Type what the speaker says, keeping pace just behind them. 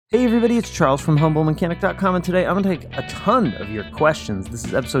Hey everybody, it's Charles from HumbleMechanic.com, and today I'm going to take a ton of your questions. This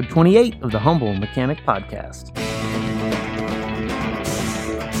is episode 28 of the Humble Mechanic Podcast.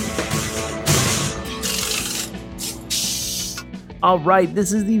 Alright,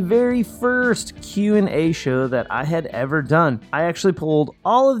 this is the very first Q&A show that I had ever done. I actually pulled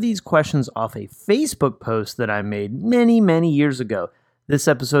all of these questions off a Facebook post that I made many years ago. This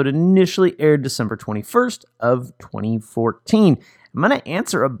episode initially aired December 21st of 2014. I'm going to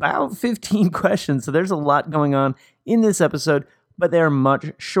answer about 15 questions, so there's a lot going on in this episode, but they're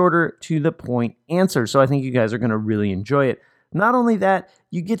much shorter to the point answers, so I think you guys are going to really enjoy it. Not only that,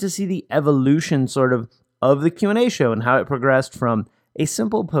 you get to see the evolution of the Q&A show and how it progressed from a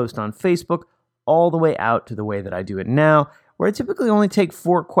simple post on Facebook all the way out to the way that I do it now, where I typically only take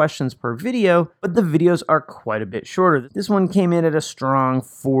 4 questions per video, but the videos are quite a bit shorter. This one came in at a strong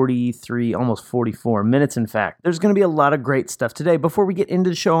 43, almost 44 minutes, in fact. There's going to be a lot of great stuff today. Before we get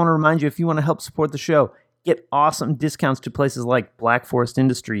into the show, I want to remind you, if you want to help support the show, get awesome discounts to places like Black Forest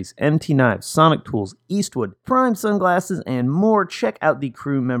Industries, MT Knives, Sonic Tools, Eastwood, Prime Sunglasses, and more. Check out the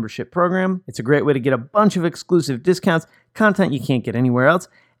Crew Membership Program. It's a great way to get a bunch of exclusive discounts, content you can't get anywhere else.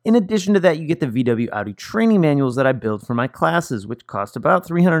 In addition to that, you get the VW Audi training manuals that I build for my classes, which cost about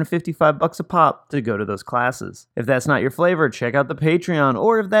 $355 a pop to go to those classes. If that's not your flavor, check out the Patreon,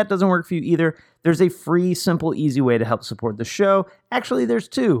 or if that doesn't work for you either, there's a free, simple, easy way to help support the show. Actually, there's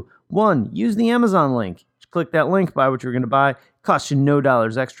 2. 1, use the Amazon link. Just click that link, buy what you're going to buy. Costs you no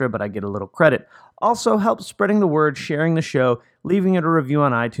dollars extra, but I get a little credit. Also, help spreading the word, sharing the show, leaving it a review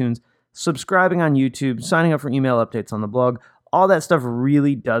on iTunes, subscribing on YouTube, signing up for email updates on the blog. All that stuff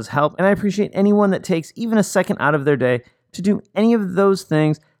really does help, and I appreciate anyone that takes even a second out of their day to do any of those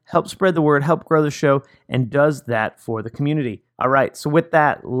things, help spread the word, help grow the show, and does that for the community. All right, so with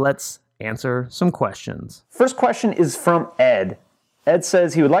that, let's answer some questions. First question is from Ed. Ed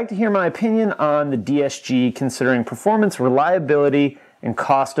says he would like to hear my opinion on the DSG considering performance, reliability, and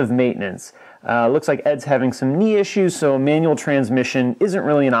cost of maintenance. Looks like Ed's having some knee issues, so a manual transmission isn't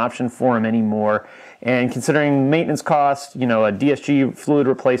really an option for him anymore. And considering maintenance cost, a DSG fluid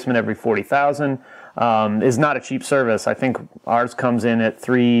replacement every $40,000 is not a cheap service. I think ours comes in at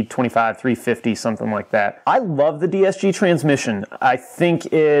 $325, $350, something like that. I love the DSG transmission. I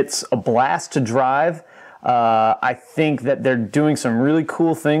think it's a blast to drive. I think that they're doing some really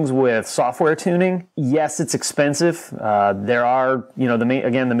cool things with software tuning. Yes, it's expensive. There are, the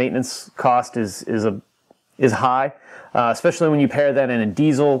maintenance cost is high, especially when you pair that in a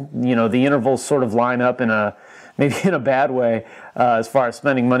diesel. The intervals sort of line up maybe in a bad way as far as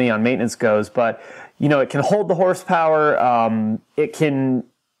spending money on maintenance goes. But it can hold the horsepower. It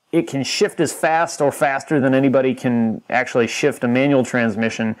can shift as fast or faster than anybody can actually shift a manual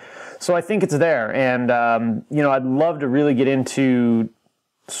transmission. So I think it's there. And, I'd love to really get into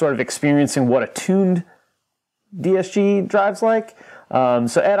sort of experiencing what a tuned DSG drives like.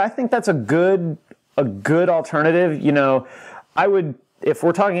 So Ed, I think that's a good alternative. I would, if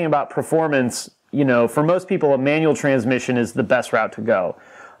we're talking about performance, for most people, a manual transmission is the best route to go.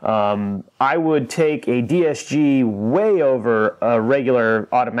 I would take a DSG way over a regular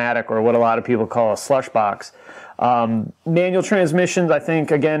automatic, or what a lot of people call a slush box. Manual transmissions, I think,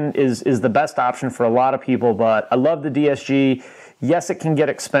 again, is the best option for a lot of people, but I love the DSG. Yes, it can get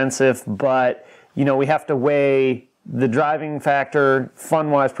expensive, but, we have to weigh the driving factor,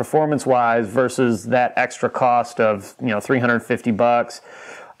 fun-wise, performance-wise, versus that extra cost of, $350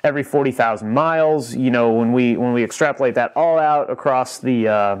 every 40,000 miles. When we extrapolate that all out across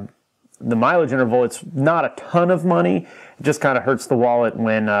the mileage interval, it's not a ton of money. It just kind of hurts the wallet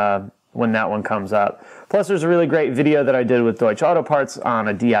when that one comes up. Plus, there's a really great video that I did with Deutsch Auto Parts on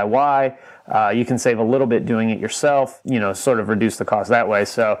a DIY. You can save a little bit doing it yourself, sort of reduce the cost that way.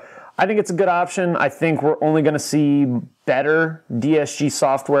 So I think it's a good option. I think we're only going to see better DSG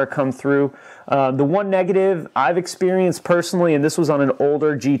software come through. The one negative I've experienced personally, and this was on an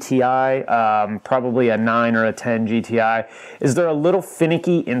older GTI, probably a 9 or a 10 GTI, is they're a little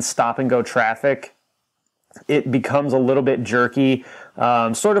finicky in stop-and-go traffic. It becomes a little bit jerky,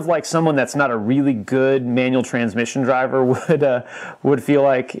 sort of like someone that's not a really good manual transmission driver would feel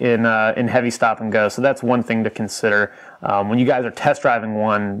like in heavy stop and go. So that's one thing to consider when you guys are test driving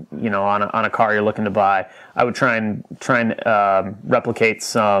one, on a car you're looking to buy. I would try and replicate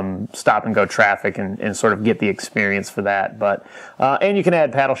some stop and go traffic and sort of get the experience for that. But and you can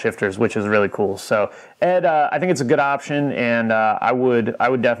add paddle shifters, which is really cool. So Ed, I think it's a good option, and I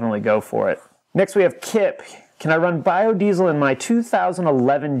would definitely go for it. Next, we have Kip. Can I run biodiesel in my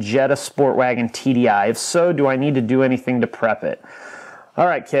 2011 Jetta Sportwagon TDI? If so, do I need to do anything to prep it? All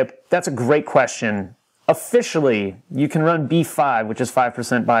right, Kip, that's a great question. officially, you can run B5, which is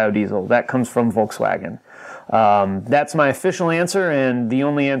 5% biodiesel. That comes from Volkswagen. That's my official answer, and the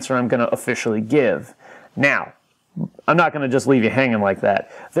only answer I'm going to officially give. Now, I'm not going to just leave you hanging like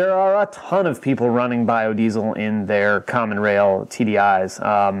that. There are a ton of people running biodiesel in their common rail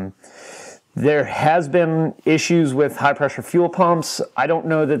TDIs. There has been issues with high-pressure fuel pumps. I don't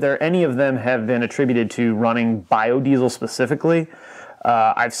know that any of them have been attributed to running biodiesel specifically.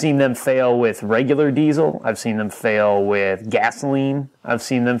 I've seen them fail with regular diesel. I've seen them fail with gasoline. I've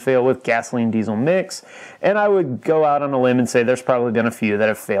seen them fail with gasoline-diesel mix. And I would go out on a limb and say there's probably been a few that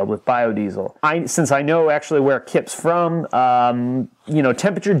have failed with biodiesel. Since I know actually where Kip's from,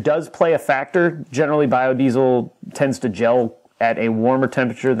 temperature does play a factor. Generally, biodiesel tends to gel at a warmer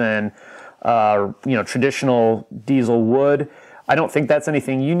temperature than traditional diesel would. I don't think that's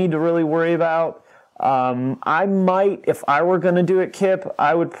anything you need to really worry about. I might, if I were going to do it, Kip,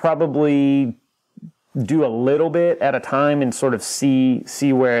 I would probably do a little bit at a time and sort of see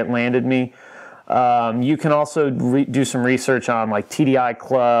where it landed me. You can also do some research on like TDI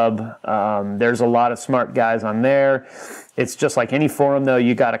Club. There's a lot of smart guys on there. It's just like any forum, though,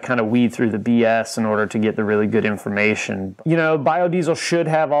 you got to kind of weed through the BS in order to get the really good information. Biodiesel should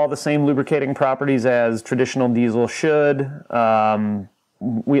have all the same lubricating properties as traditional diesel should.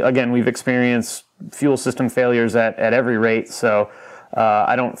 We've experienced fuel system failures at every rate, so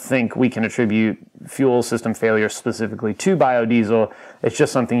I don't think we can attribute fuel system failure specifically to biodiesel. It's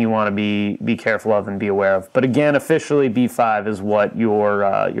just something you want to be careful of and be aware of. But again, officially B5 is what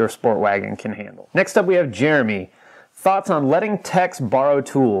your sport wagon can handle. Next up, we have Jeremy. Thoughts on letting techs borrow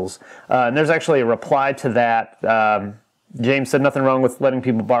tools? And there's actually a reply to that. James said nothing wrong with letting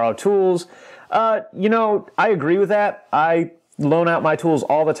people borrow tools. I agree with that. I loan out my tools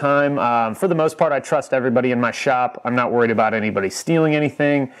all the time. For the most part, I trust everybody in my shop. I'm not worried about anybody stealing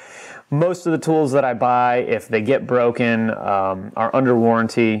anything. Most of the tools that I buy, if they get broken, are under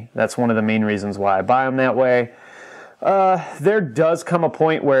warranty. That's one of the main reasons why I buy them that way. There does come a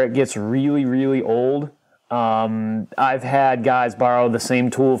point where it gets really, really old. I've had guys borrow the same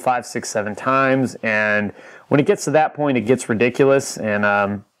tool 5, 6, 7 times, and when it gets to that point, it gets ridiculous, and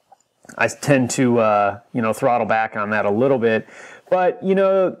I tend to, throttle back on that a little bit. But,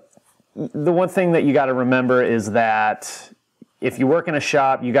 the one thing that you got to remember is that if you work in a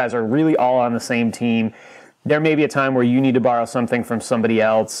shop, you guys are really all on the same team. There may be a time where you need to borrow something from somebody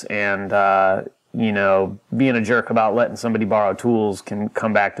else, and, being a jerk about letting somebody borrow tools can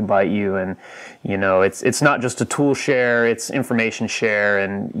come back to bite you. And, it's not just a tool share, it's information share,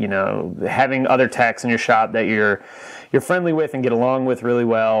 and, having other techs in your shop that you're friendly with and get along with really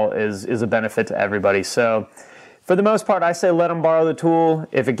well is a benefit to everybody. So for the most part, I say let them borrow the tool.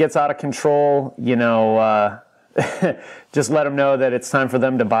 If it gets out of control, just let them know that it's time for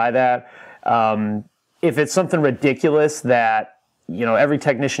them to buy that. If it's something ridiculous that every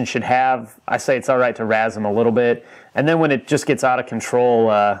technician should have, I say it's all right to razz them a little bit. And then when it just gets out of control,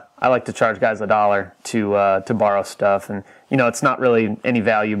 I like to charge guys $1 to borrow stuff. And, it's not really any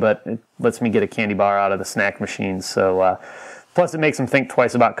value, but it lets me get a candy bar out of the snack machine. So, plus it makes them think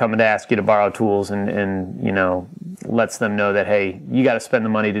twice about coming to ask you to borrow tools and lets them know that, hey, you got to spend the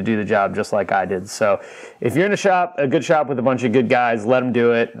money to do the job just like I did. So if you're in a good shop with a bunch of good guys, let them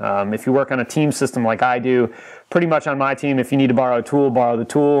do it. If you work on a team system like I do, pretty much on my team, if you need to borrow a tool, borrow the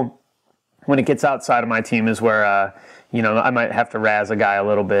tool. When it gets outside of my team is where, I might have to razz a guy a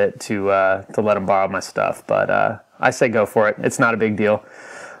little bit to let him borrow my stuff. But I say go for it. It's not a big deal.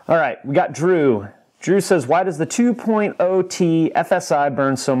 All right, we got Drew. Drew says, why does the 2.0T FSI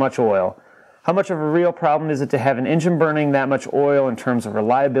burn so much oil? How much of a real problem is it to have an engine burning that much oil in terms of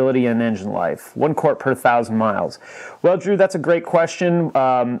reliability and engine life? 1 quart per 1,000 miles. Well, Drew, that's a great question.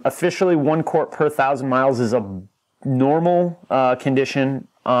 Officially, 1 quart per 1,000 miles is a normal condition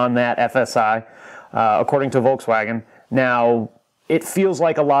on that FSI, according to Volkswagen. Now, it feels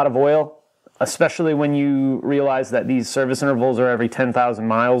like a lot of oil, especially when you realize that these service intervals are every 10,000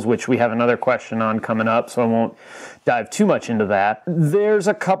 miles, which we have another question on coming up, so I won't dive too much into that. There's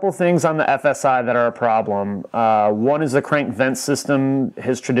a couple things on the FSI that are a problem. One is the crank vent system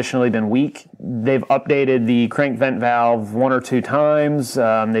has traditionally been weak. They've updated the crank vent valve 1 or 2 times.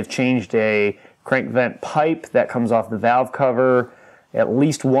 They've changed a crank vent pipe that comes off the valve cover at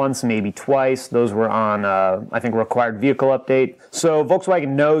least once, maybe twice. Those were on, I think, required vehicle update. So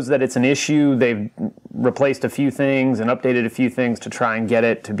Volkswagen knows that it's an issue. They've replaced a few things and updated a few things to try and get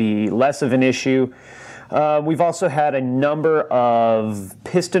it to be less of an issue. We've also had a number of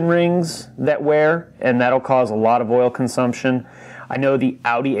piston rings that wear, and that'll cause a lot of oil consumption. I know the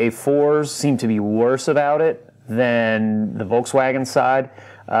Audi A4s seem to be worse about it than the Volkswagen side.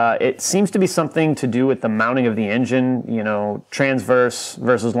 It seems to be something to do with the mounting of the engine, transverse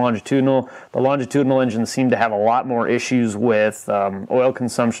versus longitudinal. The longitudinal engines seem to have a lot more issues with oil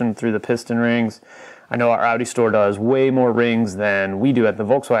consumption through the piston rings. I know our Audi store does way more rings than we do at the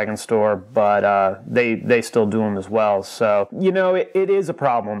Volkswagen store, but they still do them as well. So, it is a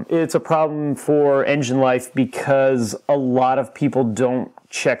problem. It's a problem for engine life because a lot of people don't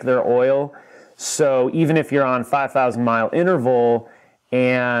check their oil. So even if you're on 5,000 mile interval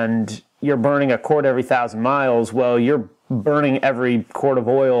and you're burning a quart every 1,000 miles, well, you're burning every quart of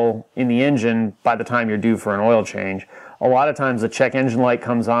oil in the engine by the time you're due for an oil change. A lot of times the check engine light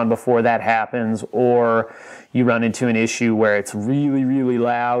comes on before that happens, or you run into an issue where it's really, really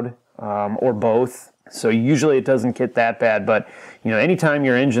loud, or both. So usually it doesn't get that bad, but anytime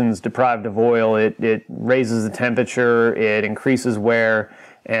your engine's deprived of oil, it raises the temperature, it increases wear,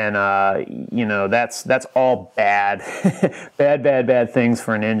 and that's all bad, bad things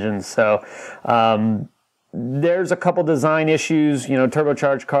for an engine. So there's a couple design issues.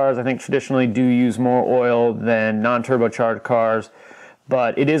 Turbocharged cars, I think, traditionally do use more oil than non-turbocharged cars,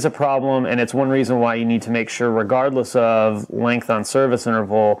 but it is a problem, and it's one reason why you need to make sure, regardless of length on service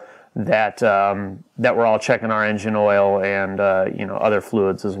interval, that we're all checking our engine oil and other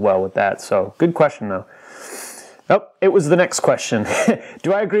fluids as well with that. So good question though. Oh, it was the next question.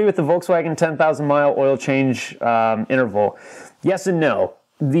 Do I agree with the Volkswagen 10,000 mile oil change interval? Yes and no.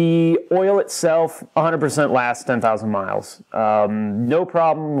 The oil itself 100% lasts 10,000 miles. No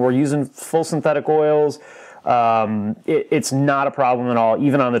problem. We're using full synthetic oils. It's not a problem at all,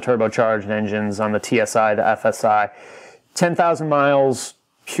 even on the turbocharged engines, on the TSI, the FSI. 10,000 miles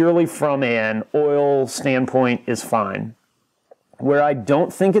purely from an oil standpoint is fine. Where I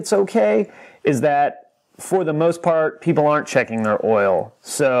don't think it's okay is that for the most part, people aren't checking their oil.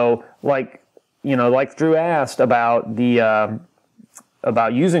 So like Drew asked about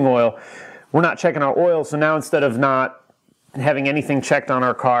about using oil, we're not checking our oil. So now instead of not having anything checked on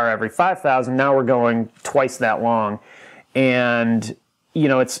our car every 5,000, now we're going twice that long. And,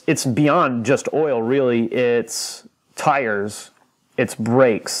 it's beyond just oil, really. It's tires, it's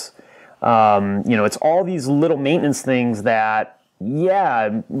brakes, it's all these little maintenance things that,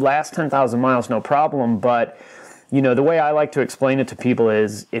 last 10,000 miles, no problem. But, the way I like to explain it to people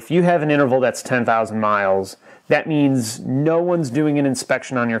is if you have an interval that's 10,000 miles, that means no one's doing an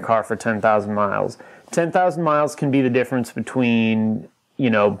inspection on your car for 10,000 miles. 10,000 miles can be the difference between,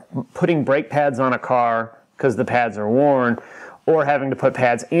 putting brake pads on a car because the pads are worn, or having to put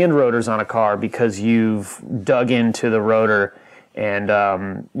pads and rotors on a car because you've dug into the rotor and,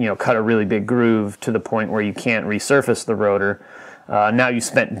 cut a really big groove to the point where you can't resurface the rotor. Now you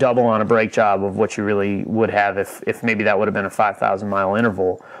spent double on a brake job of what you really would have if maybe that would have been a 5,000 mile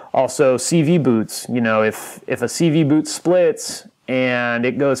interval. Also, CV boots, if a CV boot splits and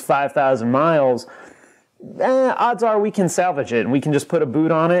it goes 5,000 miles, odds are we can salvage it and we can just put a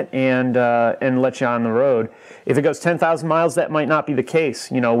boot on it and let you on the road. If it goes 10,000 miles, that might not be the case.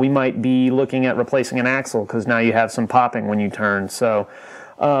 We might be looking at replacing an axle because now you have some popping when you turn. So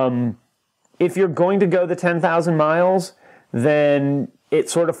if you're going to go the 10,000 miles, then it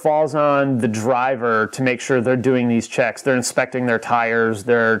sort of falls on the driver to make sure they're doing these checks. They're inspecting their tires,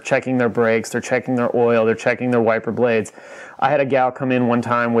 they're checking their brakes, they're checking their oil, they're checking their wiper blades. I had a gal come in one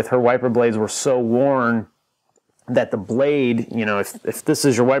time with her wiper blades were so worn that the blade, if this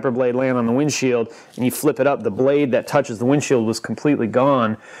is your wiper blade laying on the windshield and you flip it up, the blade that touches the windshield was completely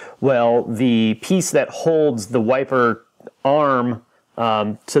gone. Well, the piece that holds the wiper arm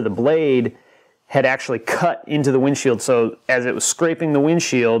to the blade had actually cut into the windshield. So as it was scraping the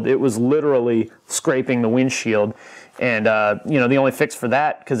windshield, it was literally scraping the windshield. And, the only fix for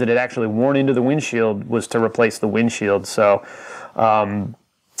that, because it had actually worn into the windshield, was to replace the windshield. So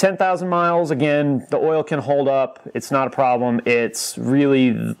 10,000 miles, again, the oil can hold up. It's not a problem. It's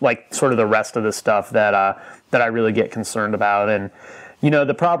really like sort of the rest of the stuff that I really get concerned about. And,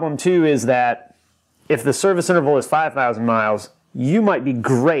 the problem, too, is that if the service interval is 5,000 miles, you might be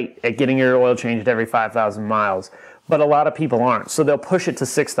great at getting your oil changed every 5,000 miles, but a lot of people aren't. So they'll push it to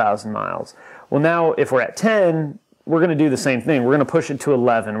 6,000 miles. Well, now if we're at 10, we're going to do the same thing. We're going to push it to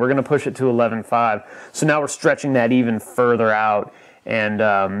 11. We're going to push it to 11.5. So now we're stretching that even further out. And,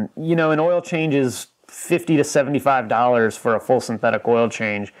 an oil change is $50 to $75 for a full synthetic oil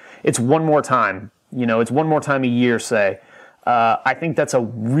change. It's one more time. It's one more time a year, say. I think that's a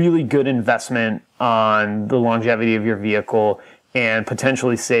really good investment on the longevity of your vehicle and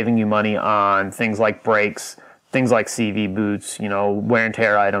potentially saving you money on things like brakes, things like CV boots, wear and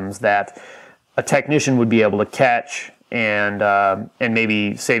tear items that a technician would be able to catch and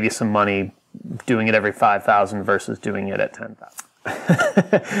maybe save you some money doing it every 5,000 versus doing it at 10,000.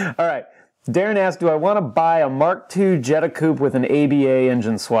 All right. Darren asked, do I want to buy a Mark II Jetta Coupe with an ABA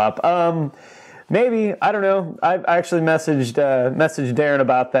engine swap? Maybe. I don't know. I actually messaged Darren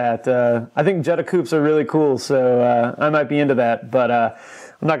about that. I think Jetta Coupes are really cool, so I might be into that. But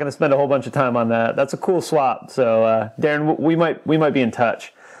I'm not going to spend a whole bunch of time on that. That's a cool swap. So Darren, we might be in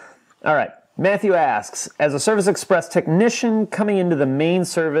touch. All right. Matthew asks, as a Service Express technician coming into the main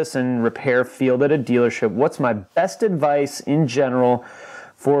service and repair field at a dealership, what's my best advice in general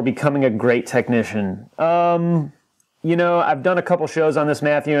for becoming a great technician? You know, I've done a couple shows on this,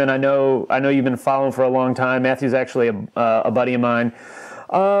 Matthew, and I know you've been following for a long time. Matthew's actually a buddy of mine.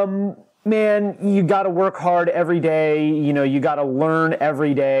 Man, you got to work hard every day. You know, you got to learn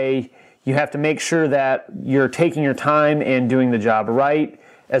every day. You have to make sure that you're taking your time and doing the job right,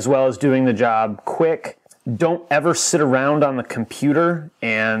 as well as doing the job quick. Don't ever sit around on the computer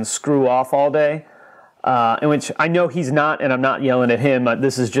and screw off all day. In which I know he's not, and I'm not yelling at him.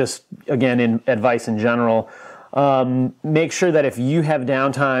 This is just, again, advice in general. Make sure that if you have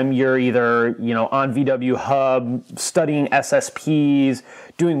downtime, you're either, on VW Hub, studying SSPs,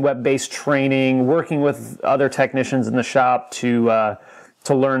 doing web-based training, working with other technicians in the shop to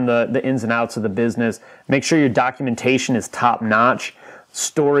learn the ins and outs of the business. Make sure your documentation is top-notch.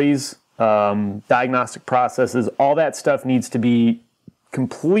 Stories, diagnostic processes, all that stuff needs to be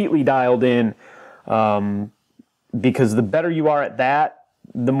completely dialed in, because the better you are at that,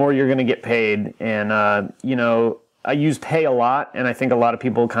 the more you're going to get paid. And, I use pay a lot, and I think a lot of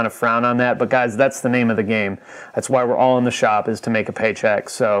people kind of frown on that. But, guys, that's the name of the game. That's why we're all in the shop, is to make a paycheck.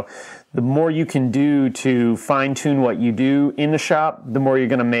 So the more you can do to fine-tune what you do in the shop, the more you're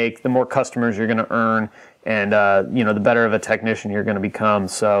going to make, the more customers you're going to earn, and, the better of a technician you're going to become.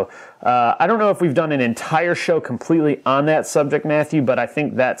 So I don't know if we've done an entire show completely on that subject, Matthew, but I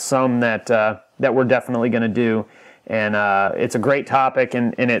think that's some that we're definitely going to do. And it's a great topic,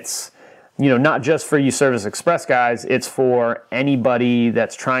 and it's, not just for you Service Express guys, it's for anybody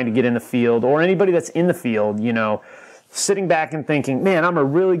that's trying to get in the field, or anybody that's in the field, sitting back and thinking, man, I'm a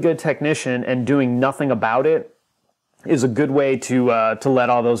really good technician, and doing nothing about it is a good way to let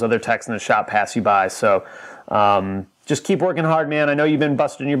all those other techs in the shop pass you by. So just keep working hard, man. I know you've been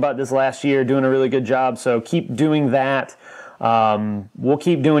busting your butt this last year, doing a really good job, so keep doing that. We'll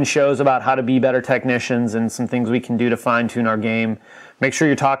keep doing shows about how to be better technicians and some things we can do to fine-tune our game. Make sure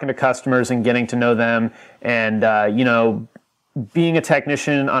you're talking to customers and getting to know them, and, being a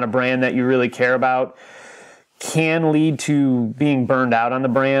technician on a brand that you really care about can lead to being burned out on the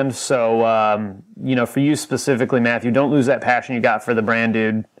brand. So, for you specifically, Matthew, don't lose that passion you got for the brand,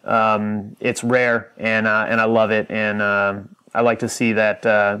 dude. It's rare, and I love it, and I like to see that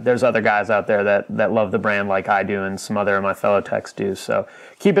there's other guys out there that love the brand like I do, and some other of my fellow techs do. So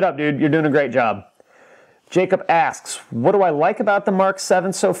keep it up, dude. You're doing a great job. Jacob asks, what do I like about the Mark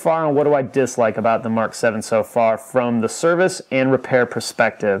 7 so far, and what do I dislike about the Mark 7 so far from the service and repair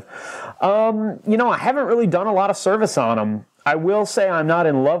perspective? I haven't really done a lot of service on them. I will say I'm not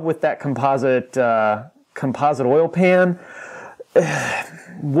in love with that composite oil pan.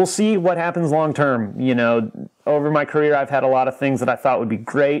 We'll see what happens long term. Over my career, I've had a lot of things that I thought would be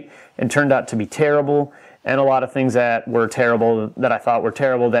great and turned out to be terrible, and a lot of things that were terrible that I thought were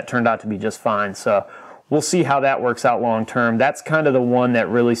terrible that turned out to be just fine. So we'll see how that works out long term. That's kind of the one that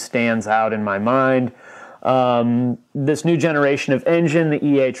really stands out in my mind. This new generation of engine, the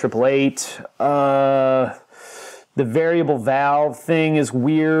EA 888, the variable valve thing is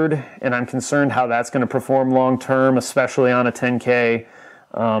weird, and I'm concerned how that's going to perform long term, especially on a 10K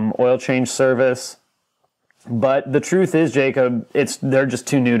oil change service. But the truth is, Jacob, they're just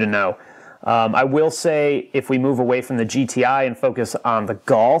too new to know. I will say, if we move away from the GTI and focus on the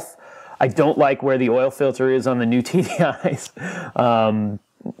Golf, I don't like where the oil filter is on the new TDIs.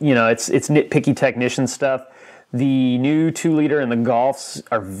 It's nitpicky technician stuff. The new 2-liter and the Golfs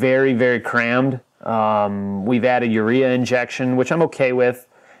are very, very crammed. We've added urea injection, which I'm okay with.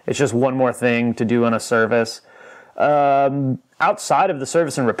 It's just one more thing to do on a service. Outside of the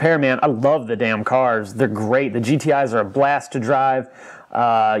service and repair, man, I love the damn cars. They're great. The GTIs are a blast to drive.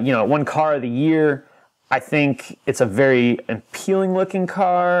 One car of the year. I think it's a very appealing looking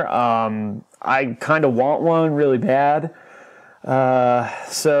car. I kind of want one really bad. I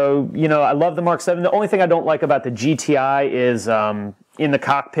love the Mark 7. The only thing I don't like about the GTI is in the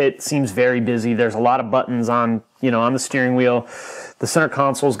cockpit, seems very busy. There's a lot of buttons on the steering wheel. The center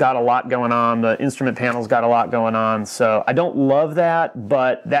console's got a lot going on. The instrument panel's got a lot going on. So I don't love that,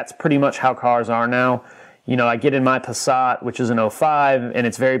 but that's pretty much how cars are now. I get in my Passat, which is an '05, and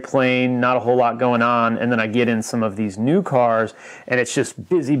it's very plain, not a whole lot going on. And then I get in some of these new cars, and it's just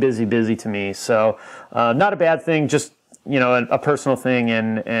busy, busy, busy to me. So not a bad thing, just a personal thing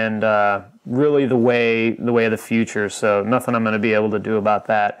and really the way of the future. So nothing I'm going to be able to do about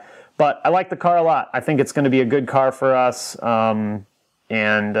that. But I like the car a lot. I think it's going to be a good car for us. I've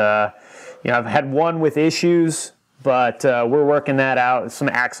had one with issues, but we're working that out. Some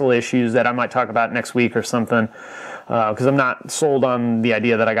axle issues that I might talk about next week or something, because I'm not sold on the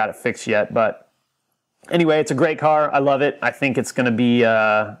idea that I got it fixed yet. But anyway, it's a great car. I love it. I think it's going to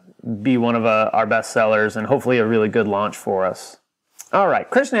be one of our best sellers and hopefully a really good launch for us. All right,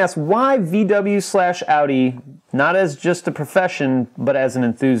 Christian asks, why VW/Audi, not as just a profession, but as an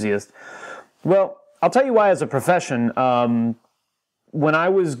enthusiast? Well, I'll tell you why as a profession. When I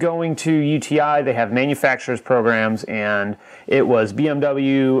was going to UTI, they have manufacturers programs, and it was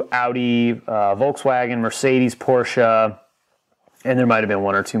BMW, Audi, Volkswagen, Mercedes, Porsche, and there might have been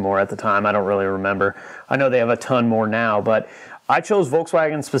one or two more at the time. I don't really remember. I know they have a ton more now, but I chose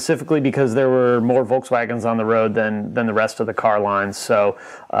Volkswagen specifically because there were more Volkswagens on the road than the rest of the car lines. So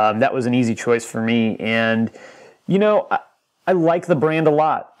that was an easy choice for me. And, I like the brand a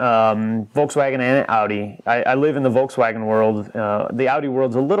lot, Volkswagen and Audi. I live in the Volkswagen world. The Audi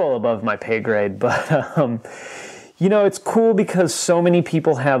world's a little above my pay grade, but, it's cool because so many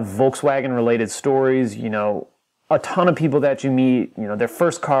people have Volkswagen-related stories. A ton of people that you meet, their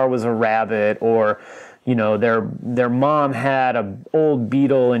first car was a Rabbit, or their mom had an old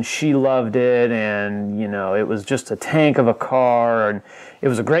Beetle and she loved it, and it was just a tank of a car, and it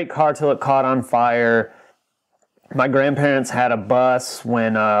was a great car till it caught on fire. My grandparents had a bus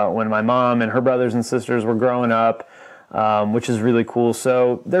when my mom and her brothers and sisters were growing up, which is really cool.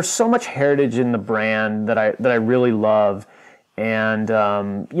 So there's so much heritage in the brand that I really love. And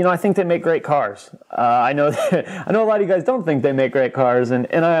I think they make great cars. I know a lot of you guys don't think they make great cars, and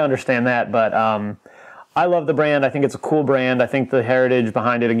I understand that, but I love the brand. I think it's a cool brand. I think the heritage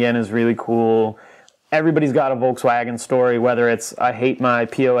behind it, again, is really cool. Everybody's got a Volkswagen story, whether it's I hate my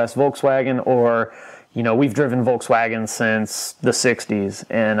POS Volkswagen or, we've driven Volkswagen since the 60s,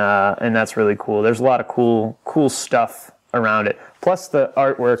 and that's really cool. There's a lot of cool stuff around it. Plus the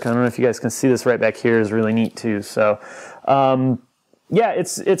artwork, I don't know if you guys can see this right back here, is really neat too. So,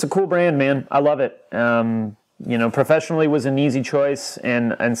 it's a cool brand, man. I love it. Professionally was an easy choice,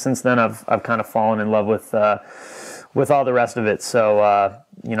 and since then I've kind of fallen in love with all the rest of it. So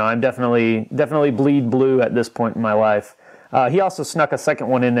I'm definitely bleed blue at this point in my life. He also snuck a second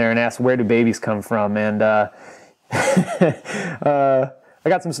one in there and asked, where do babies come from? And I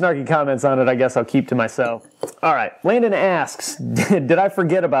got some snarky comments on it. I guess I'll keep to myself. All right. Landon asks, did I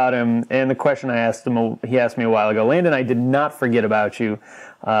forget about him? And the question he asked me a while ago. Landon, I did not forget about you.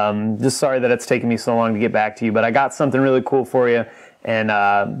 Just sorry that it's taken me so long to get back to you, but I got something really cool for you.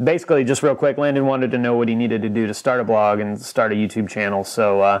 And basically, just real quick, Landon wanted to know what he needed to do to start a blog and start a YouTube channel.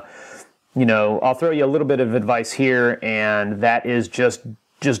 So, I'll throw you a little bit of advice here, and that is just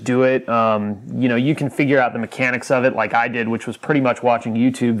do it. You can figure out the mechanics of it like I did, which was pretty much watching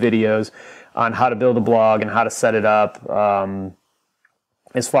YouTube videos on how to build a blog and how to set it up.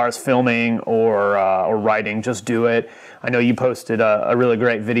 As far as filming or writing, just do it. I know you posted a really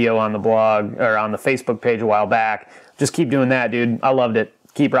great video on the blog or on the Facebook page a while back. Just keep doing that, dude. I loved it.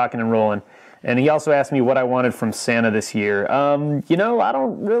 Keep rocking and rolling. And he also asked me what I wanted from Santa this year. I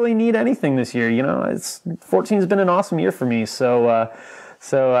don't really need anything this year. 14's been an awesome year for me. So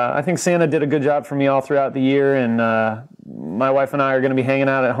I think Santa did a good job for me all throughout the year. And my wife and I are going to be hanging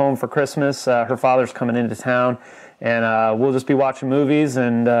out at home for Christmas. Her father's coming into town. And we'll just be watching movies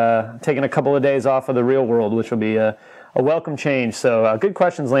and taking a couple of days off of the real world, which will be a welcome change. So good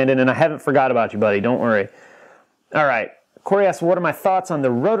questions, Landon. And I haven't forgot about you, buddy. Don't worry. All right. Corey asks, what are my thoughts on the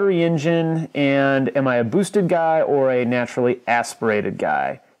rotary engine, and am I a boosted guy or a naturally aspirated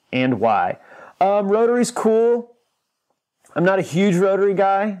guy, and why? Rotary's cool. I'm not a huge rotary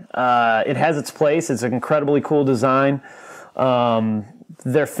guy. It has its place. It's an incredibly cool design.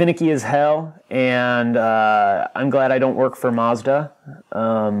 They're finicky as hell, and I'm glad I don't work for Mazda.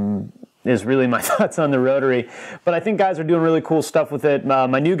 Is really my thoughts on the rotary. But I think guys are doing really cool stuff with it.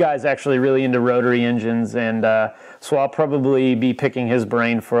 My new guy's actually really into rotary engines, and so I'll probably be picking his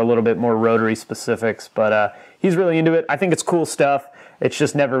brain for a little bit more rotary specifics. But he's really into it. I think it's cool stuff. It's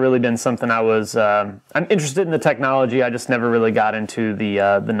just never really been something I was... I'm interested in the technology. I just never really got into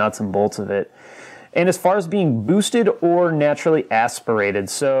the nuts and bolts of it. And as far as being boosted or naturally aspirated,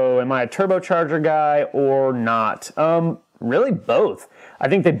 so am I a turbocharger guy or not? Really both. I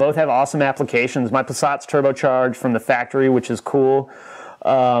think they both have awesome applications. My Passat's turbocharged from the factory, which is cool.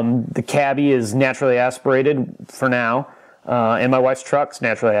 The Cabby is naturally aspirated for now. And my wife's truck's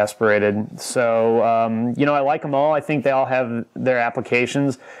naturally aspirated. So, I like them all. I think they all have their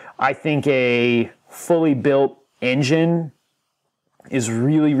applications. I think a fully built engine is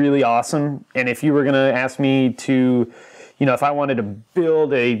really, really awesome. And if you were going to ask me to, if I wanted to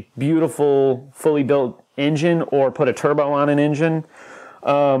build a beautiful, fully built engine or put a turbo on an engine,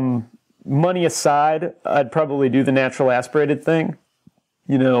 money aside, I'd probably do the natural aspirated thing.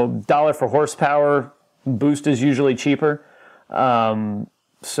 Dollar for horsepower, boost is usually cheaper.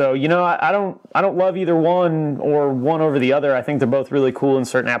 So, I don't love either one or one over the other. I think they're both really cool in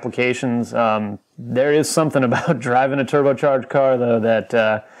certain applications. There is something about driving a turbocharged car, though,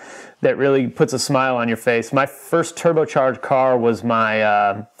 that really puts a smile on your face. My first turbocharged car was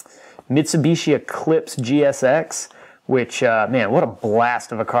my Mitsubishi Eclipse GSX, which, man, what a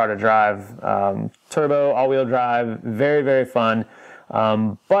blast of a car to drive. Turbo, all-wheel drive, very, very fun.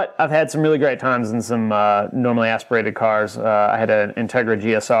 But I've had some really great times in some normally aspirated cars. I had an Integra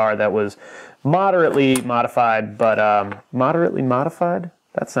GSR that was moderately modified, but moderately modified?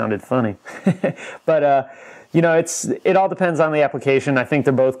 That sounded funny. But, it all depends on the application. I think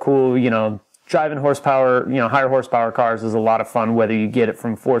they're both cool. Driving horsepower, higher horsepower cars is a lot of fun, whether you get it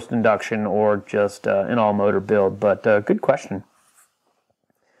from forced induction or just an all-motor build. But good question.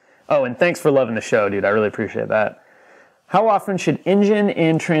 Oh, and thanks for loving the show, dude. I really appreciate that. How often should engine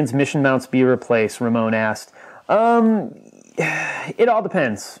and transmission mounts be replaced? Ramon asked. It all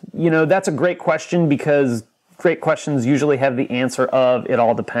depends. That's a great question because great questions usually have the answer of it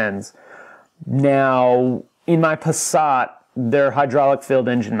all depends. Now, in my Passat, they're hydraulic filled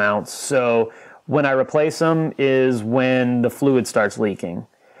engine mounts. So when I replace them is when the fluid starts leaking.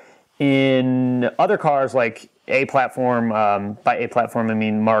 In other cars like A platform, by A platform I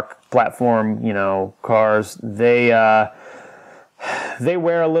mean Mark platform, cars, they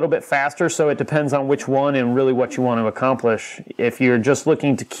wear a little bit faster, so it depends on which one and really what you want to accomplish. If you're just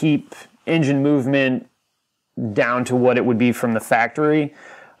looking to keep engine movement down to what it would be from the factory,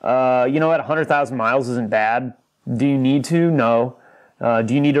 at 100,000 miles isn't bad. Do you need to? No.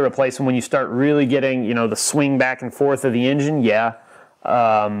 Do you need to replace them when you start really getting, the swing back and forth of the engine? Yeah.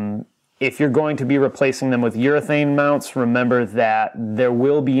 If you're going to be replacing them with urethane mounts, remember that there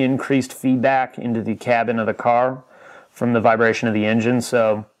will be increased feedback into the cabin of the car from the vibration of the engine.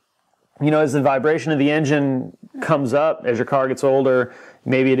 So, as the vibration of the engine comes up, as your car gets older,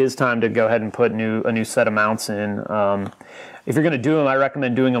 maybe it is time to go ahead and put a new set of mounts in. If you're going to do them, I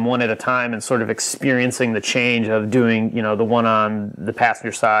recommend doing them one at a time and sort of experiencing the change of doing, the one on the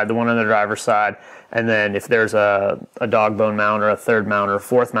passenger side, the one on the driver's side, and then if there's a dog bone mount or a third mount or a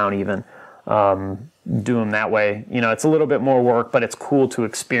fourth mount even, do them that way. It's a little bit more work, but it's cool to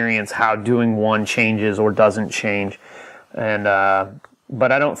experience how doing one changes or doesn't change. And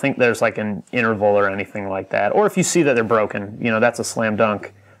but I don't think there's like an interval or anything like that. Or if you see that they're broken, that's a slam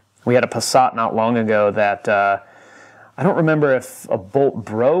dunk. We had a Passat not long ago that I don't remember if a bolt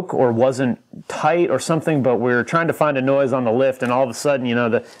broke or wasn't tight or something, but we were trying to find a noise on the lift, and all of a sudden,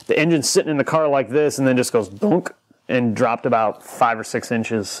 the engine's sitting in the car like this, and then just goes dunk and dropped about 5 or 6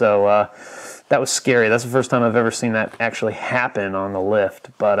 inches. So that was scary. That's the first time I've ever seen that actually happen on the lift.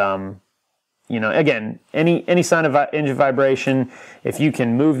 But again, any sign of engine vibration, if you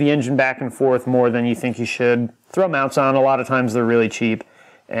can move the engine back and forth more than you think you should, throw mounts on. A lot of times they're really cheap,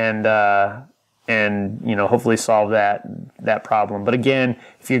 and hopefully solve that problem. But again,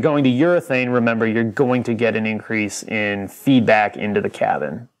 if you're going to urethane, remember you're going to get an increase in feedback into the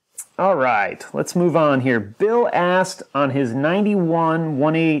cabin. All right, let's move on here. Bill asked on his 91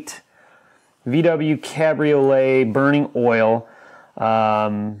 1.8 VW Cabriolet burning oil.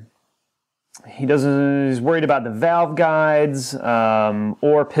 He's worried about the valve guides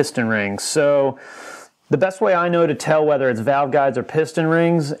or piston rings. So the best way I know to tell whether it's valve guides or piston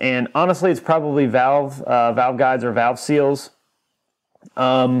rings, and honestly it's probably valve guides or valve seals,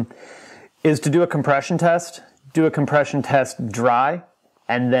 is to do a compression test. Do a compression test dry,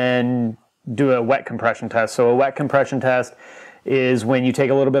 and then do a wet compression test. So a wet compression test is when you take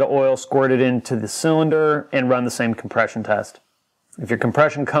a little bit of oil, squirt it into the cylinder, and run the same compression test. If your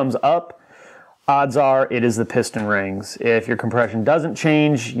compression comes up, odds are it is the piston rings. If your compression doesn't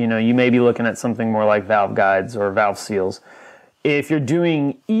change, you may be looking at something more like valve guides or valve seals. If you're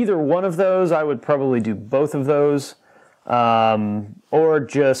doing either one of those, I would probably do both of those, or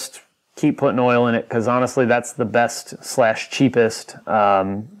just keep putting oil in it, because honestly that's the best / cheapest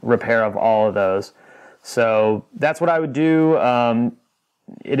repair of all of those. So that's what I would do.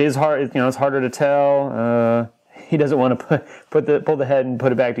 It is hard, it's harder to tell. He doesn't want to pull the head and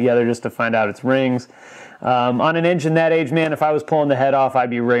put it back together just to find out it's rings. On an engine that age, man, if I was pulling the head off, I'd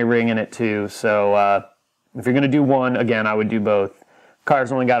be ringing it too. So if you're going to do one, again, I would do both.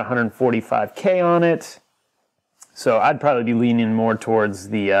 Car's only got 145K on it, so I'd probably be leaning more towards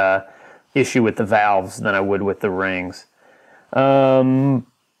the issue with the valves than I would with the rings. And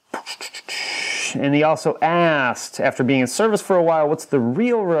he also asked, after being in service for a while, what's the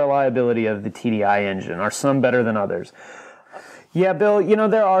real reliability of the TDI engine? Are some better than others? Yeah, Bill,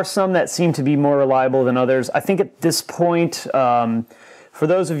 there are some that seem to be more reliable than others. I think at this point, for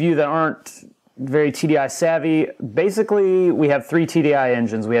those of you that aren't very TDI savvy, basically we have 3 TDI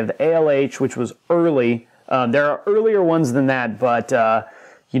engines. We have the ALH, which was early. There are earlier ones than that, but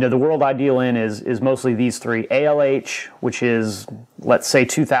the world I deal in is mostly these 3. ALH, which is, let's say,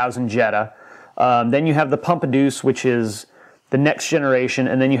 2000 Jetta. Then you have the Pumpadeuce, which is the next generation,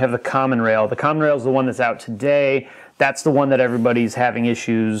 and then you have the Common Rail. The Common Rail is the one that's out today. That's the one that everybody's having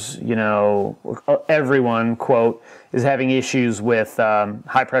issues, everyone, quote, is having issues with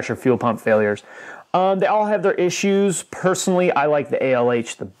high-pressure fuel pump failures. They all have their issues. Personally, I like the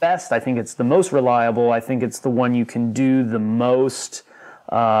ALH the best. I think it's the most reliable. I think it's the one you can do the most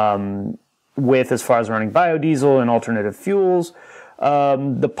with as far as running biodiesel and alternative fuels.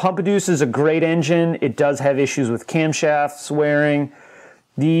 The Pumpadeuce is a great engine. It does have issues with camshafts wearing.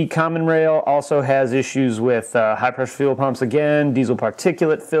 The Common Rail also has issues with high-pressure fuel pumps again, diesel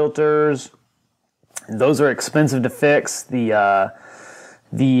particulate filters. Those are expensive to fix. The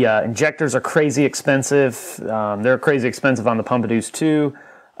injectors are crazy expensive. They're crazy expensive on the Pumpadeuce too.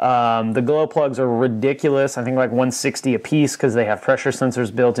 The glow plugs are ridiculous. I think like $160 a piece because they have pressure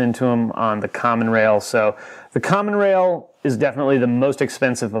sensors built into them on the Common Rail. So the Common Rail is definitely the most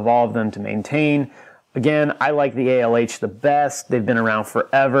expensive of all of them to maintain. Again, I like the ALH the best. They've been around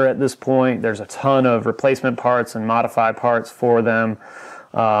forever at this point. There's a ton of replacement parts and modified parts for them.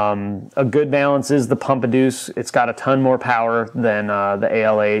 A good balance is the Pumpadeuce. It's got a ton more power than the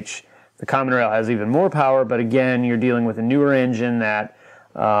ALH. The Common Rail has even more power, but again, you're dealing with a newer engine that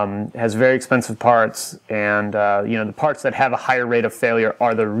has very expensive parts, and the parts that have a higher rate of failure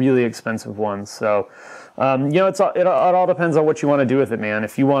are the really expensive ones. So, it all depends on what you want to do with it, man.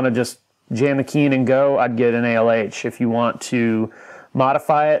 If you want to just jam the key in and go, I'd get an ALH. If you want to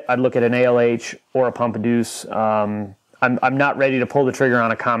modify it, I'd look at an ALH or a Pumpadeuce. I'm not ready to pull the trigger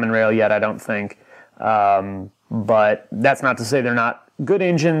on a Common Rail yet, I don't think. But that's not to say they're not good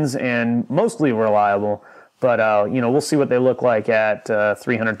engines and mostly reliable. But, we'll see what they look like at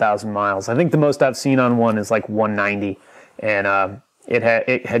 300,000 miles. I think the most I've seen on one is like 190. And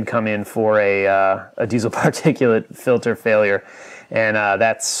it had come in for a diesel particulate filter failure. And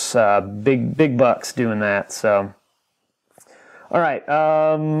that's big bucks doing that. So, all right.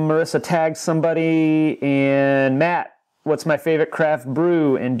 Marissa tagged somebody. And Matt, what's my favorite craft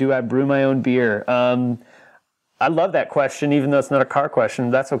brew? And do I brew my own beer? I love that question, even though it's not a car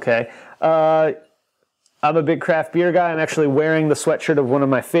question. That's okay. I'm a big craft beer guy. I'm actually wearing the sweatshirt of one of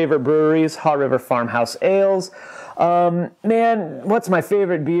my favorite breweries, Haw River Farmhouse Ales. Man, what's my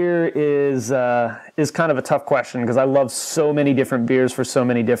favorite beer is kind of a tough question because I love so many different beers for so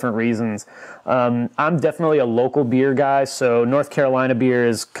many different reasons. I'm definitely a local beer guy, so North Carolina beer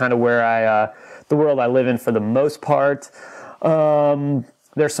is kind of where the world I live in for the most part.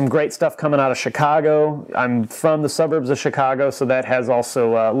 There's some great stuff coming out of Chicago. I'm from the suburbs of Chicago, so that has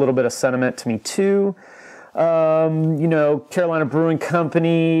also a little bit of sentiment to me too. Carolina Brewing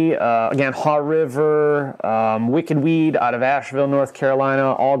Company, again, Haw River, Wicked Weed out of Asheville, North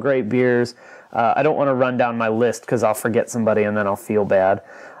Carolina, all great beers. I don't want to run down my list because I'll forget somebody and then I'll feel bad.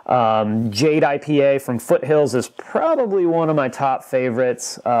 Jade IPA from Foothills is probably one of my top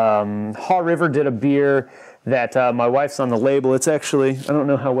favorites. Haw River did a beer that my wife's on the label. It's actually, I don't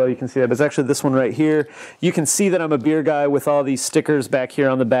know how well you can see that, but it's actually this one right here. You can see that I'm a beer guy with all these stickers back here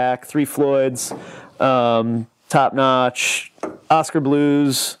on the back. Three Floyds, Top Notch, Oscar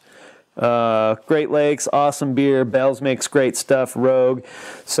Blues, Great Lakes, awesome beer. Bell's makes great stuff, Rogue.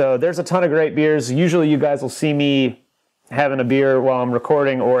 So there's a ton of great beers. Usually you guys will see me having a beer while I'm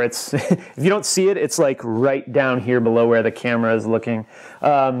recording, or it's if you don't see it, it's like right down here below where the camera is looking.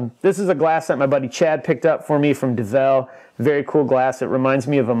 This is a glass that my buddy Chad picked up for me from DeVell. Very cool glass. It reminds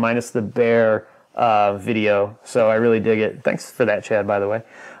me of a Minus the Bear video, so I really dig it. Thanks for that, Chad, by the way.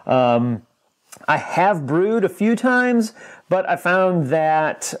 I have brewed a few times, but I found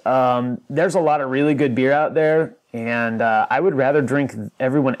that there's a lot of really good beer out there, and I would rather drink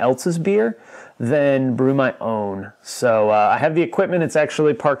everyone else's beer than brew my own. So I have the equipment. It's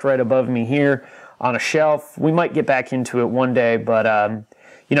actually parked right above me here on a shelf. We might get back into it one day, but I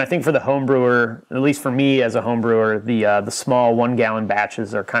think for the home brewer, at least for me as a home brewer, the small 1 gallon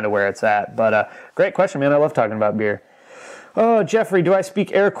batches are kind of where it's at. But great question, man. I love talking about beer. Oh, Jeffrey, do I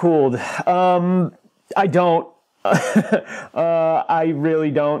speak air-cooled? I don't. I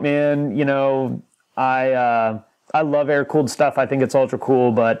really don't, man. I love air-cooled stuff. I think it's ultra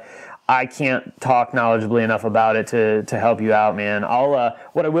cool, but I can't talk knowledgeably enough about it to help you out, man.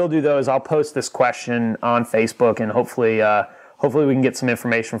 What I will do though is I'll post this question on Facebook, and hopefully we can get some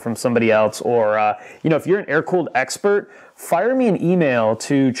information from somebody else. Or if you're an air-cooled expert, fire me an email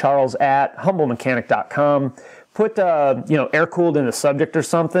to charles@humblemechanic.com. Put air-cooled in the subject or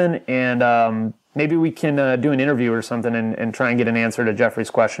something, and maybe we can do an interview or something and try and get an answer to Jeffrey's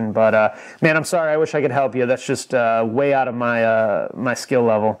question. But man, I'm sorry. I wish I could help you. That's just way out of my skill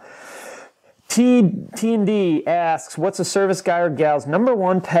level. T&D asks, what's a service guy or gal's number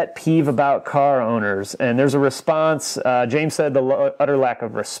one pet peeve about car owners? And there's a response. James said the utter lack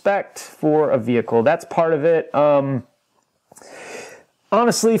of respect for a vehicle. That's part of it.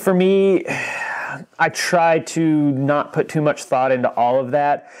 Honestly, for me, I try to not put too much thought into all of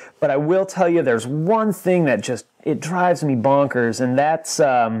that. But I will tell you there's one thing that it drives me bonkers, and that's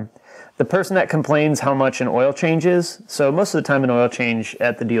the person that complains how much an oil change is. So most of the time an oil change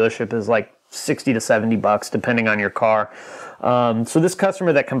at the dealership is like $60 to $70, depending on your car. So this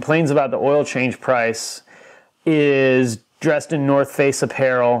customer that complains about the oil change price is dressed in North Face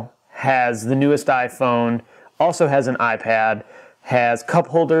apparel, has the newest iPhone, also has an iPad, has cup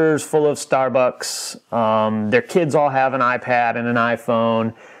holders full of Starbucks. Their kids all have an iPad and an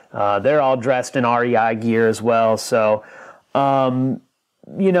iPhone. They're all dressed in REI gear as well. So,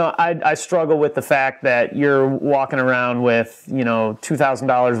 I struggle with the fact that you're walking around with,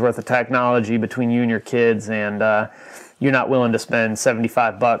 $2,000 worth of technology between you and your kids, and you're not willing to spend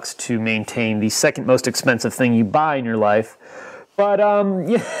 $75 to maintain the second most expensive thing you buy in your life. But,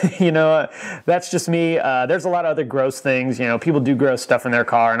 that's just me. There's a lot of other gross things. People do gross stuff in their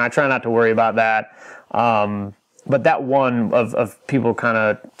car, and I try not to worry about that. But that one of people kind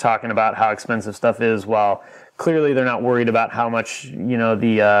of talking about how expensive stuff is, while clearly they're not worried about how much,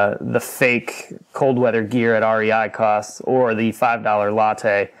 the fake cold weather gear at REI costs, or the $5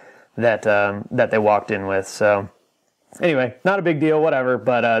 latte that they walked in with. So anyway, not a big deal, whatever,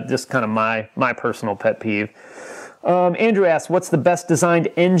 but just kind of my personal pet peeve. Andrew asks, what's the best designed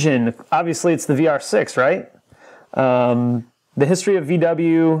engine? Obviously, it's the VR6, right? The history of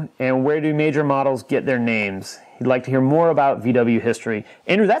VW, and where do major models get their names? He'd like to hear more about VW history.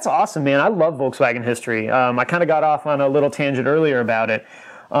 Andrew, that's awesome, man. I love Volkswagen history. I kind of got off on a little tangent earlier about it.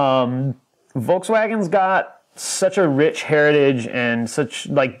 Volkswagen's got such a rich heritage and such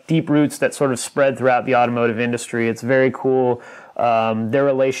deep roots that sort of spread throughout the automotive industry. It's very cool. Their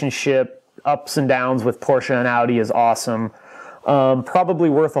relationship, ups and downs with Porsche and Audi, is awesome. Probably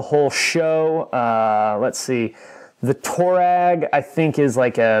worth a whole show. Let's see. The Touareg, I think, is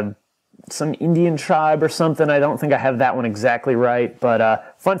like some Indian tribe or something. I don't think I have that one exactly right.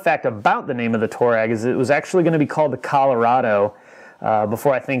 But fun fact about the name of the Touareg is it was actually going to be called the Colorado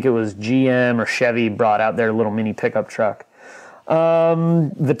before I think it was GM or Chevy brought out their little mini pickup truck. The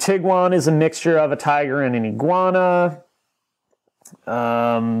Tiguan is a mixture of a tiger and an iguana.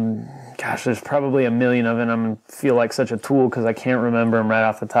 There's probably a million of them. I feel like such a tool because I can't remember them right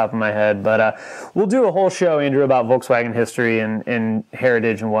off the top of my head. But we'll do a whole show, Andrew, about Volkswagen history and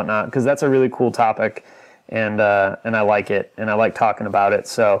heritage and whatnot, because that's a really cool topic, and I like it, and I like talking about it.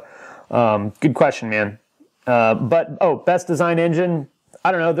 So good question, man. Best design engine,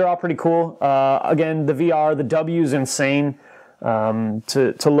 I don't know. They're all pretty cool. Again, the VR, the W is insane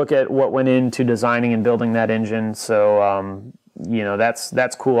to look at what went into designing and building that engine. So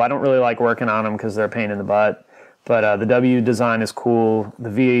that's cool. I don't really like working on them because they're a pain in the butt. But the W design is cool.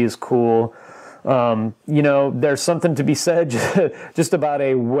 The V is cool. There's something to be said just about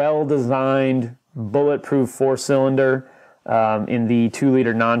a well-designed, bulletproof four-cylinder in the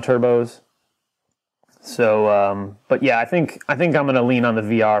 2-liter non-turbos. So, but yeah, I think I'm going to lean on the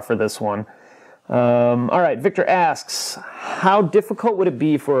VR for this one. All right, Victor asks, how difficult would it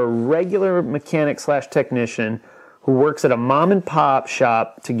be for a regular mechanic/technician who works at a mom-and-pop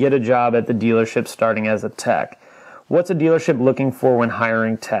shop to get a job at the dealership starting as a tech? What's a dealership looking for when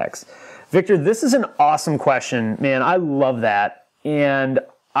hiring techs? Victor, this is an awesome question. Man, I love that. And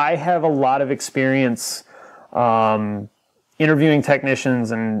I have a lot of experience interviewing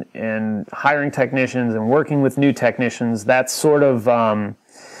technicians and hiring technicians and working with new technicians. That's sort of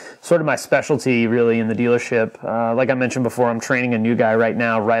my specialty, really, in the dealership. Like I mentioned before, I'm training a new guy right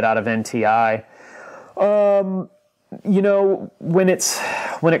now, right out of NTI. When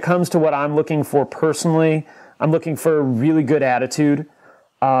it comes to what I'm looking for personally, I'm looking for a really good attitude.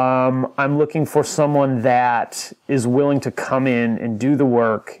 I'm looking for someone that is willing to come in and do the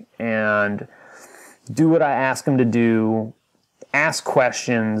work and do what I ask them to do, ask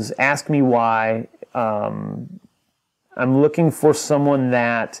questions, ask me why. I'm looking for someone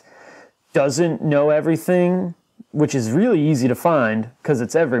that doesn't know everything, which is really easy to find because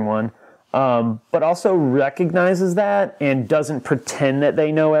it's everyone. but also recognizes that and doesn't pretend that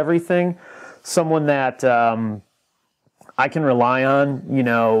they know everything. Someone that I can rely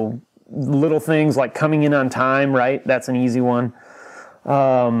on, little things like coming in on time, right? That's an easy one.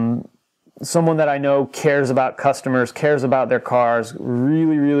 Someone that I know cares about customers, cares about their cars,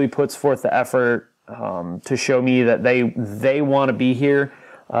 really, really puts forth the effort to show me that they want to be here,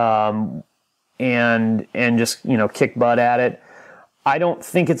 and just kick butt at it. I don't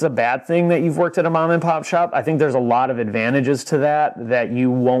think it's a bad thing that you've worked at a mom and pop shop. I think there's a lot of advantages to that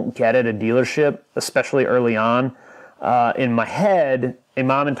you won't get at a dealership, especially early on. In my head, a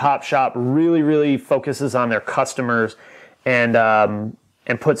mom and pop shop really, really focuses on their customers and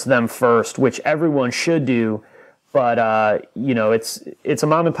puts them first, which everyone should do. But it's a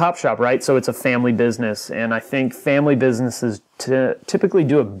mom and pop shop, right? So it's a family business, and I think family businesses typically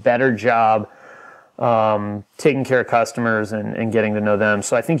do a better job taking care of customers and getting to know them.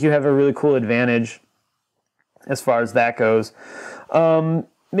 So I think you have a really cool advantage as far as that goes.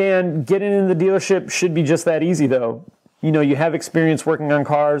 Man, getting in the dealership should be just that easy, though. You have experience working on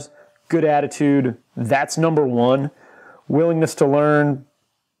cars, good attitude. That's number one. Willingness to learn.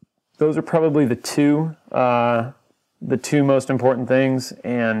 Those are probably the two most important things.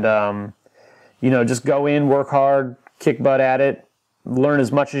 And, just go in, work hard, kick butt at it, learn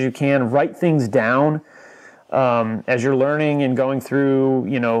as much as you can, write things down. As you're learning and going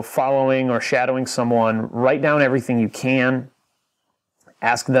through, following or shadowing someone, write down everything you can.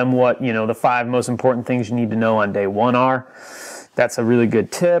 Ask them what, the 5 most important things you need to know on day 1 are. That's a really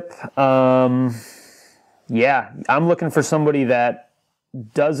good tip. I'm looking for somebody that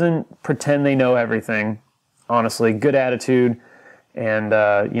doesn't pretend they know everything. Honestly, good attitude. And,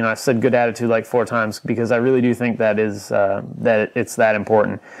 I said good attitude like 4 times because I really do think that it's that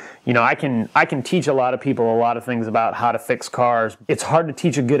important. I can teach a lot of people a lot of things about how to fix cars. It's hard to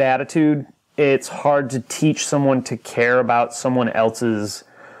teach a good attitude. It's hard to teach someone to care about someone else's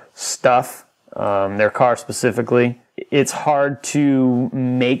stuff, their car specifically. It's hard to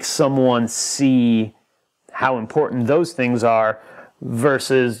make someone see how important those things are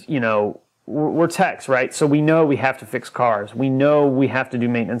versus, we're techs, right? So we know we have to fix cars. We know we have to do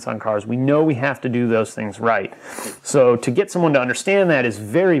maintenance on cars. We know we have to do those things right. So to get someone to understand that is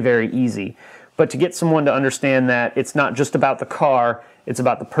very, very easy. But to get someone to understand that it's not just about the car, it's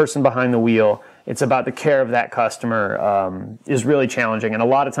about the person behind the wheel, it's about the care of that customer, is really challenging. And a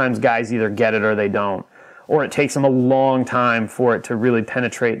lot of times guys either get it or they don't. Or it takes them a long time for it to really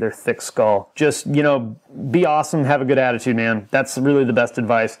penetrate their thick skull. Just, be awesome, have a good attitude, man. That's really the best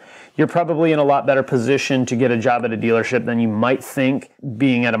advice. You're probably in a lot better position to get a job at a dealership than you might think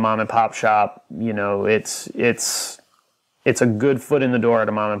being at a mom and pop shop. It's a good foot in the door at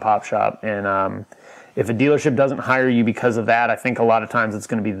a mom and pop shop. And if a dealership doesn't hire you because of that, I think a lot of times it's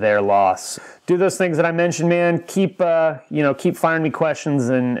going to be their loss. Do those things that I mentioned, man. Keep firing me questions,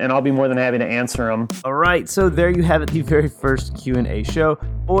 and I'll be more than happy to answer them. All right, so there you have it, the very first Q&A show.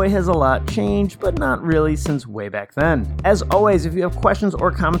 Boy, has a lot changed, but not really since way back then. As always, if you have questions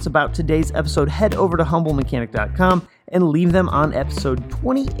or comments about today's episode, head over to humblemechanic.com and leave them on episode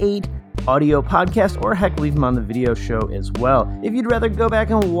 28 audio podcast, or heck, leave them on the video show as well. If you'd rather go back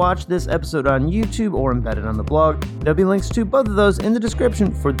and watch this episode on YouTube or embedded on the blog, there'll be links to both of those in the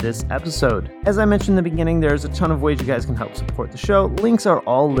description for this episode. As I mentioned in the beginning, there's a ton of ways you guys can help support the show. Links are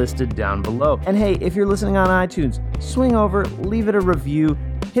all listed down below. And hey, if you're listening on iTunes, swing over, leave it a review,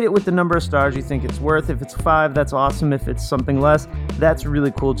 hit it with the number of stars you think it's worth. If it's 5, that's awesome. If it's something less, that's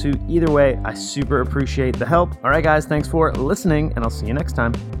really cool too. Either way, I super appreciate the help. All right, guys, thanks for listening, and I'll see you next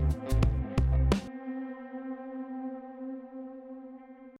time.